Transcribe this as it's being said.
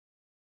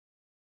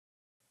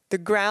The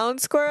ground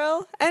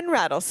squirrel and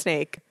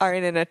rattlesnake are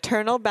in an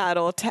eternal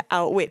battle to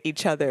outwit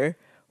each other,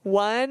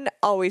 one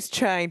always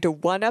trying to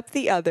one-up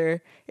the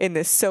other in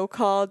this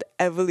so-called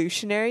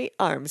evolutionary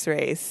arms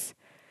race.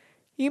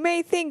 You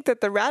may think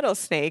that the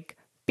rattlesnake,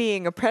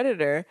 being a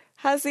predator,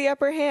 has the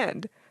upper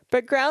hand,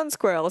 but ground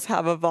squirrels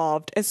have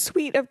evolved a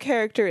suite of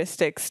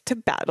characteristics to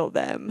battle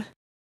them.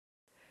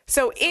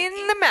 So in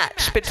the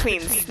match between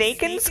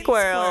snake and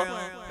squirrel,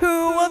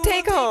 who will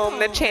take home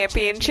the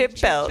championship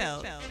belt?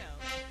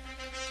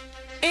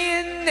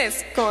 In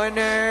this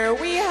corner,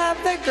 we have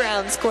the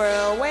ground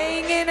squirrel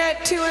weighing in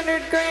at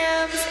 200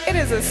 grams. It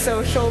is a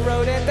social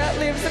rodent that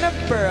lives in a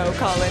burrow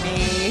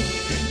colony.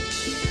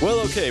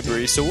 Well, okay,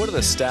 Bree, so what are the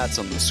stats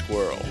on the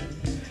squirrel?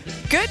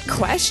 Good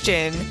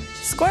question.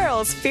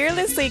 Squirrels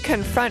fearlessly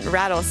confront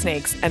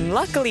rattlesnakes, and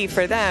luckily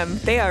for them,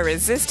 they are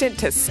resistant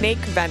to snake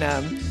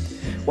venom.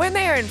 When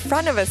they are in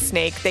front of a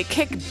snake, they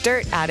kick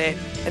dirt at it,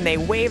 and they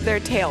wave their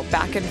tail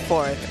back and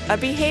forth, a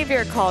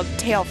behavior called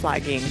tail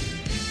flagging.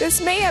 This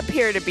may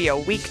appear to be a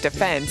weak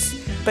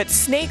defense, but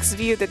snakes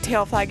view the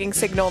tail flagging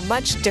signal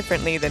much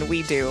differently than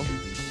we do.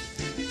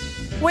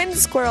 When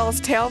squirrels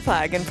tail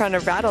flag in front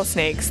of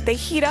rattlesnakes, they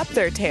heat up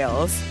their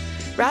tails.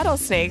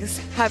 Rattlesnakes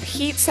have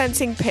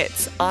heat-sensing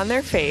pits on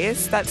their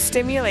face that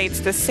stimulates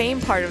the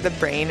same part of the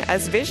brain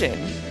as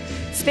vision.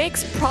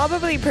 Snakes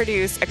probably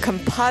produce a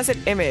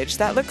composite image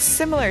that looks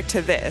similar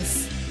to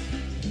this.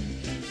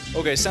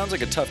 Okay, sounds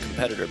like a tough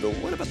competitor, but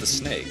what about the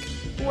snake?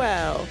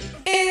 Well,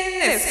 in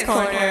this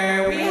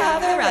corner, we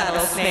have the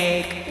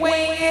rattlesnake,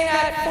 weighing in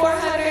at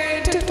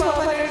 400 to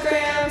 1,200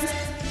 grams.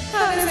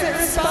 How does it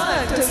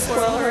respond to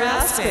squirrel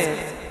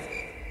harassment?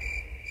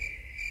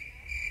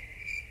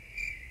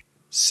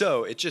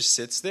 So, it just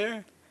sits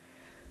there?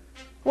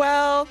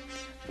 Well,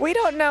 we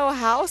don't know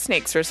how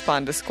snakes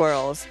respond to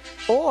squirrels,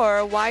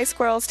 or why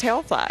squirrels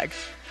tail flag.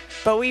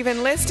 But we've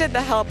enlisted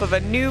the help of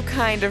a new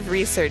kind of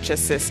research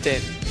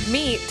assistant.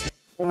 Meet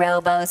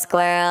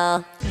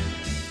Robo-Squirrel.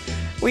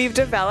 We've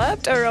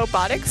developed a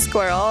robotic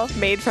squirrel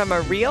made from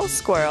a real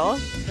squirrel.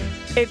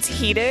 It's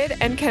heated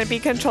and can be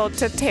controlled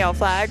to tail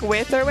flag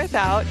with or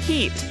without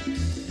heat.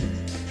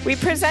 We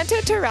present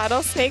it to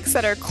rattlesnakes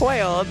that are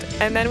coiled,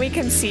 and then we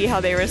can see how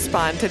they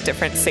respond to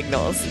different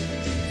signals.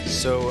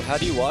 So, how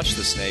do you watch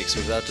the snakes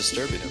without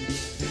disturbing them?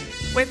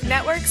 With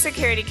network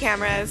security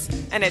cameras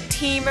and a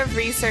team of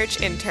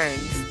research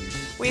interns.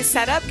 We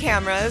set up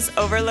cameras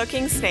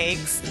overlooking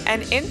snakes,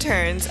 and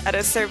interns at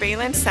a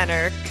surveillance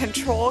center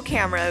control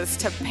cameras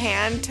to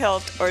pan,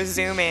 tilt, or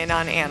zoom in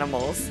on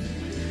animals.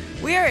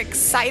 We are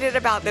excited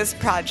about this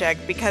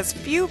project because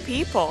few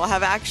people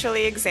have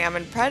actually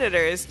examined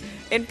predators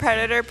in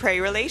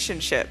predator-prey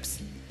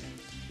relationships.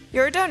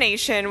 Your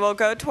donation will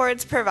go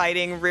towards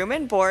providing room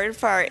and board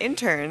for our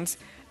interns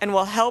and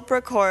will help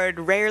record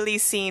rarely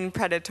seen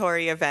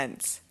predatory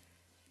events.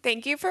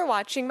 Thank you for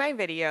watching my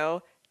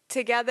video.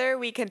 Together,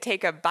 we can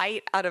take a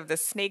bite out of the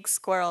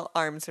snake-squirrel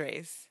arms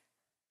race.